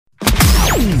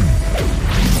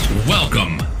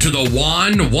to the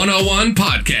Juan 101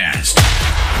 podcast.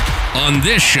 On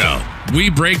this show,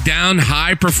 we break down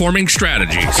high-performing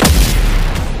strategies,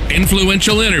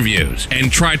 influential interviews,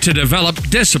 and try to develop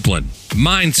discipline,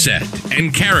 mindset,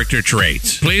 and character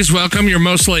traits. Please welcome your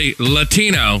mostly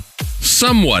Latino,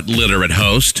 somewhat literate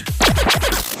host,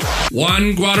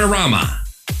 Juan Guadarrama.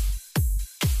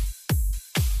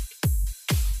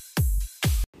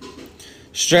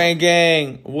 Strength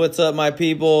Gang, what's up, my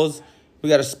peoples? We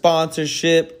got a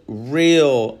sponsorship,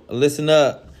 real. Listen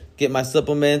up. Get my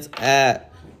supplements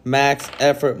at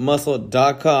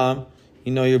maxeffortmuscle.com.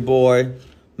 You know your boy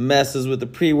messes with the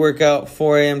pre-workout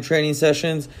 4 a.m. training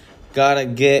sessions. Gotta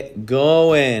get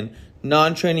going.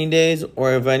 Non-training days,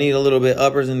 or if I need a little bit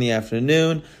uppers in the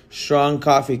afternoon,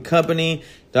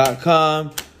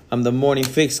 strongcoffeecompany.com. I'm the morning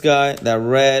fix guy, that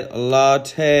red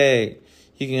latte.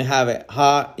 You can have it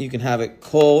hot, you can have it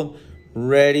cold,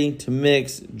 ready to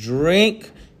mix drink.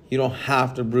 You don't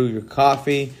have to brew your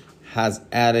coffee. Has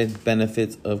added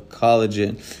benefits of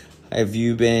collagen. Have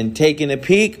you been taking a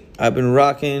peek? I've been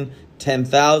rocking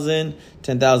 10,000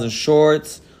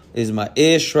 shorts is my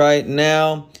ish right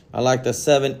now. I like the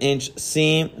 7-inch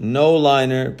seam, no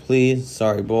liner, please.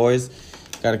 Sorry, boys.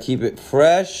 Got to keep it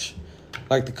fresh.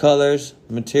 Like the colors,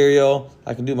 material.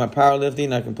 I can do my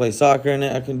powerlifting. I can play soccer in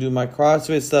it. I can do my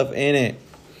CrossFit stuff in it.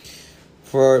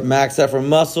 For Max Effort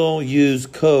Muscle, use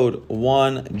code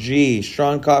 1G.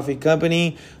 Strong Coffee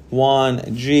Company,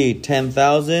 1G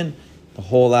 10,000. The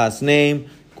whole last name,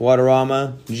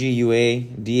 Guadarrama,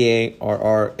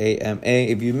 Guadarrama.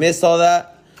 If you missed all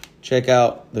that, check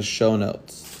out the show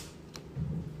notes.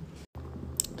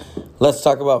 Let's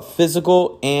talk about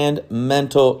physical and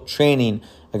mental training.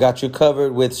 I got you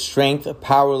covered with strength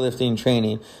powerlifting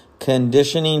training,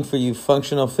 conditioning for you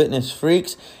functional fitness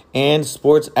freaks, and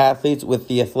sports athletes with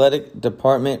the athletic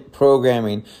department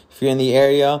programming. If you're in the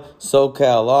area,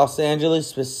 SoCal, Los Angeles,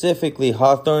 specifically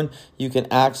Hawthorne, you can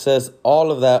access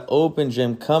all of that open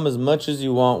gym. Come as much as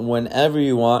you want, whenever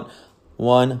you want,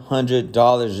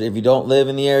 $100. If you don't live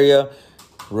in the area,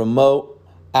 remote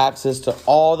access to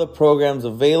all the programs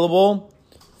available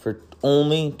for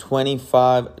only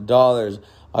 $25.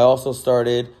 I also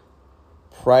started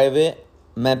private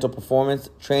mental performance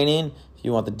training. If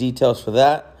you want the details for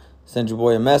that, send your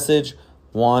boy a message,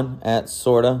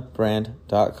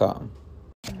 juan@sortabrand.com.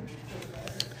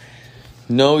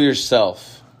 Know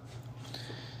yourself.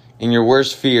 In your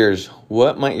worst fears,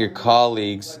 what might your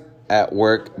colleagues at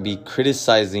work be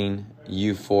criticizing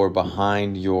you for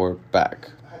behind your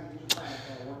back?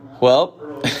 Well,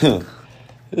 this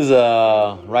is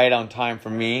right on time for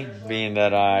me, being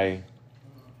that I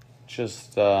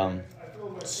just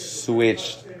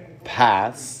switched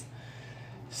paths.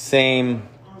 Same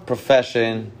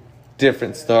profession,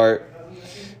 different start.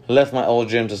 Left my old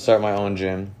gym to start my own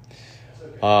gym.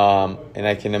 And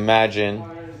I can imagine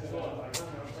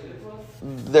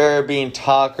there being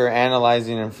talk or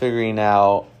analyzing and figuring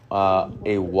out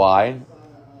a why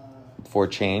for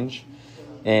change.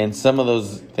 And some of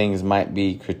those things might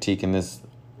be critique, and this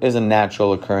is a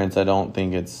natural occurrence. I don't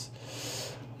think it's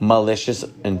malicious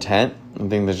intent. I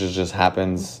think this just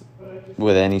happens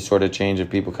with any sort of change of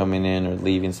people coming in or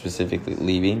leaving, specifically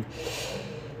leaving.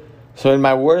 So in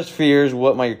my worst fears,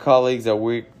 what might your colleagues at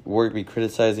work be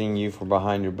criticizing you for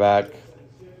behind your back?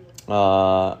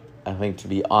 I think, to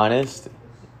be honest,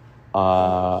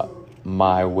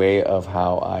 my way of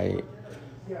how I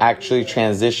actually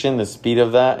transitioned, the speed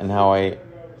of that, and how I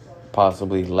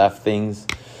possibly left things,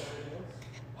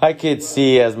 I could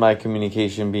see as my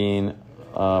communication being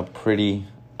pretty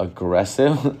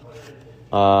aggressive.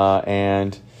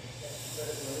 And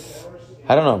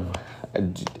I don't know.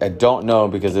 I don't know,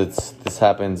 because this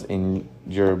happens in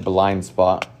your blind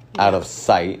spot, out of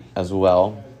sight as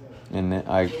well. And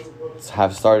I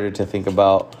have started to think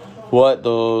about what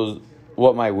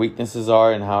my weaknesses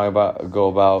are and how I go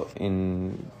about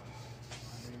in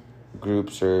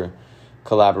groups or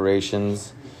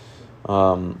collaborations.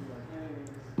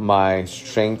 My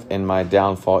strength and my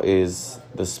downfall is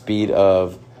the speed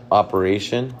of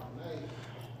operation.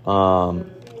 So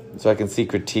I can see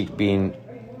critique being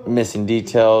missing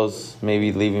details,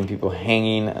 maybe leaving people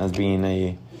hanging as being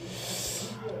a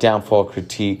downfall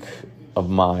critique of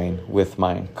mine with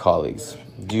my colleagues.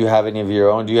 Do you have any of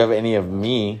your own? Do you have any of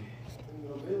me?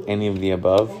 Any of the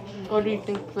above? What do you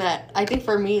think that? I think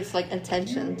for me, it's like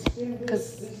intentions.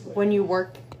 Because when you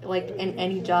work like in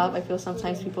any job, I feel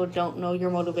sometimes people don't know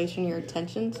your motivation, your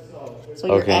intentions. So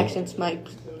your actions might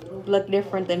look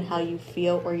different than how you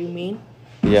feel or you mean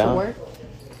to work.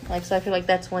 Like, so I feel like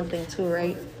that's one thing too,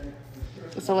 right?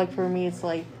 So like for me, it's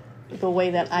like the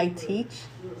way that I teach.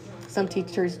 Some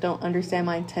teachers don't understand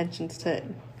my intentions to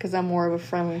because I'm more of a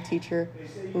friendly teacher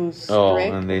who's strict. Oh,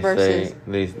 and they versus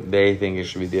say they think it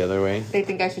should be the other way. they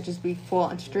think I should just be full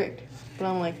on strict. But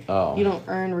I'm like, Oh. you don't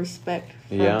earn respect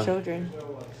from Yeah. children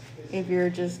if you're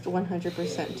just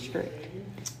 100% strict.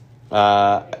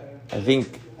 I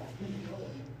think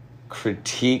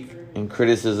critique and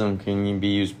criticism can be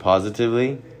used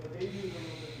positively.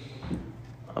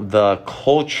 The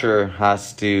culture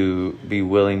has to be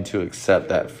willing to accept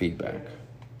that feedback.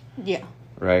 Yeah.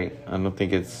 Right? I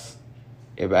think it's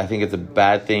a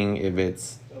bad thing if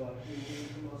it's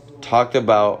talked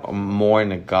about more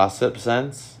in a gossip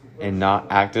sense and not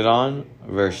acted on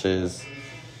versus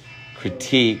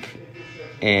critique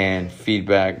and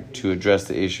feedback to address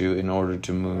the issue in order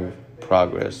to move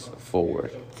progress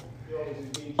forward.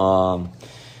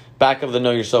 Back of the Know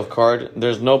Yourself card,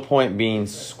 there's no point being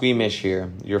squeamish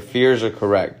here. Your fears are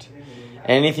correct.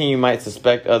 Anything you might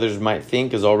suspect others might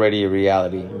think is already a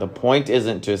reality. The point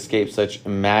isn't to escape such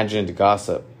imagined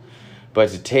gossip, but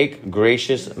to take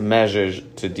gracious measures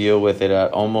to deal with it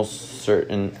at almost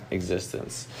certain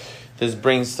existence. This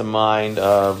brings to mind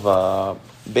of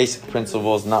basic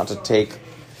principles not to take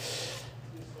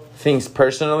things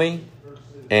personally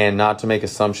and not to make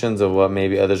assumptions of what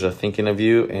maybe others are thinking of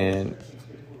you. And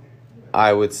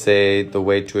I would say the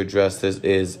way to address this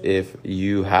is if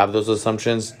you have those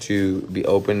assumptions, to be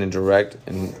open and direct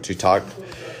and to talk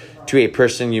to a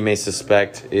person you may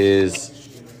suspect is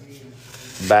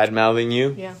bad-mouthing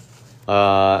you. Yeah.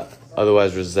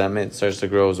 Otherwise, resentment starts to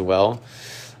grow as well.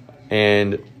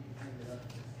 And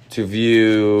to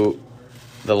view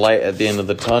the light at the end of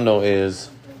the tunnel is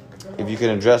if you can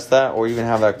address that or even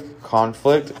have that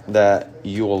conflict, that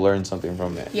you will learn something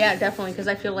from it. Yeah, definitely. Because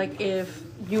I feel like if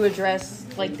you address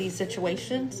like these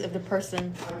situations, if the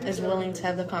person is willing to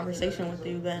have the conversation with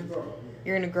you, then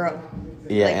you're going to grow.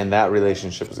 Yeah, like, and that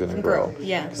relationship is going to grow.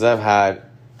 Yeah. Because I've had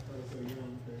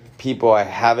people I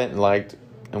haven't liked,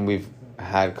 and we've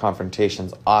had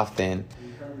confrontations often,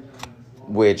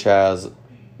 which has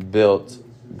built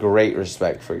great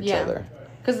respect for each other.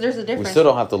 Because there's a difference. We still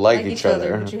don't have to like each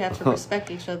other, but you have to respect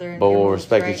each other. But we'll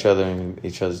respect each other and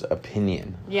each other's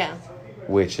opinion. Yeah.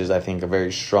 Which is, I think, a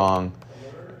very strong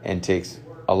and takes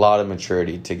a lot of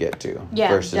maturity to get to. Yeah,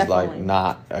 versus definitely. like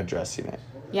not addressing it.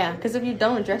 Yeah, because if you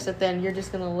don't address it, then you're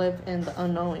just going to live in the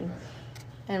unknowing.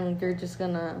 And you're just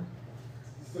going to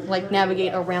like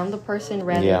navigate around the person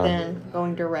rather than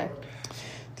going direct.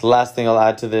 The last thing I'll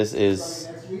add to this is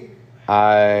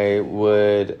I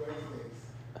would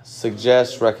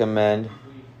recommend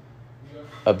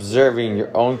observing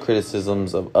your own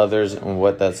criticisms of others and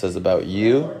what that says about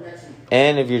you.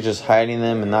 And if you're just hiding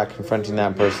them and not confronting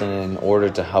that person in order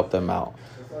to help them out.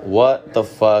 What the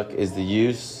fuck is the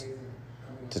use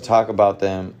to talk about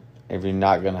them if you're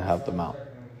not going to help them out?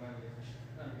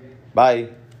 Bye.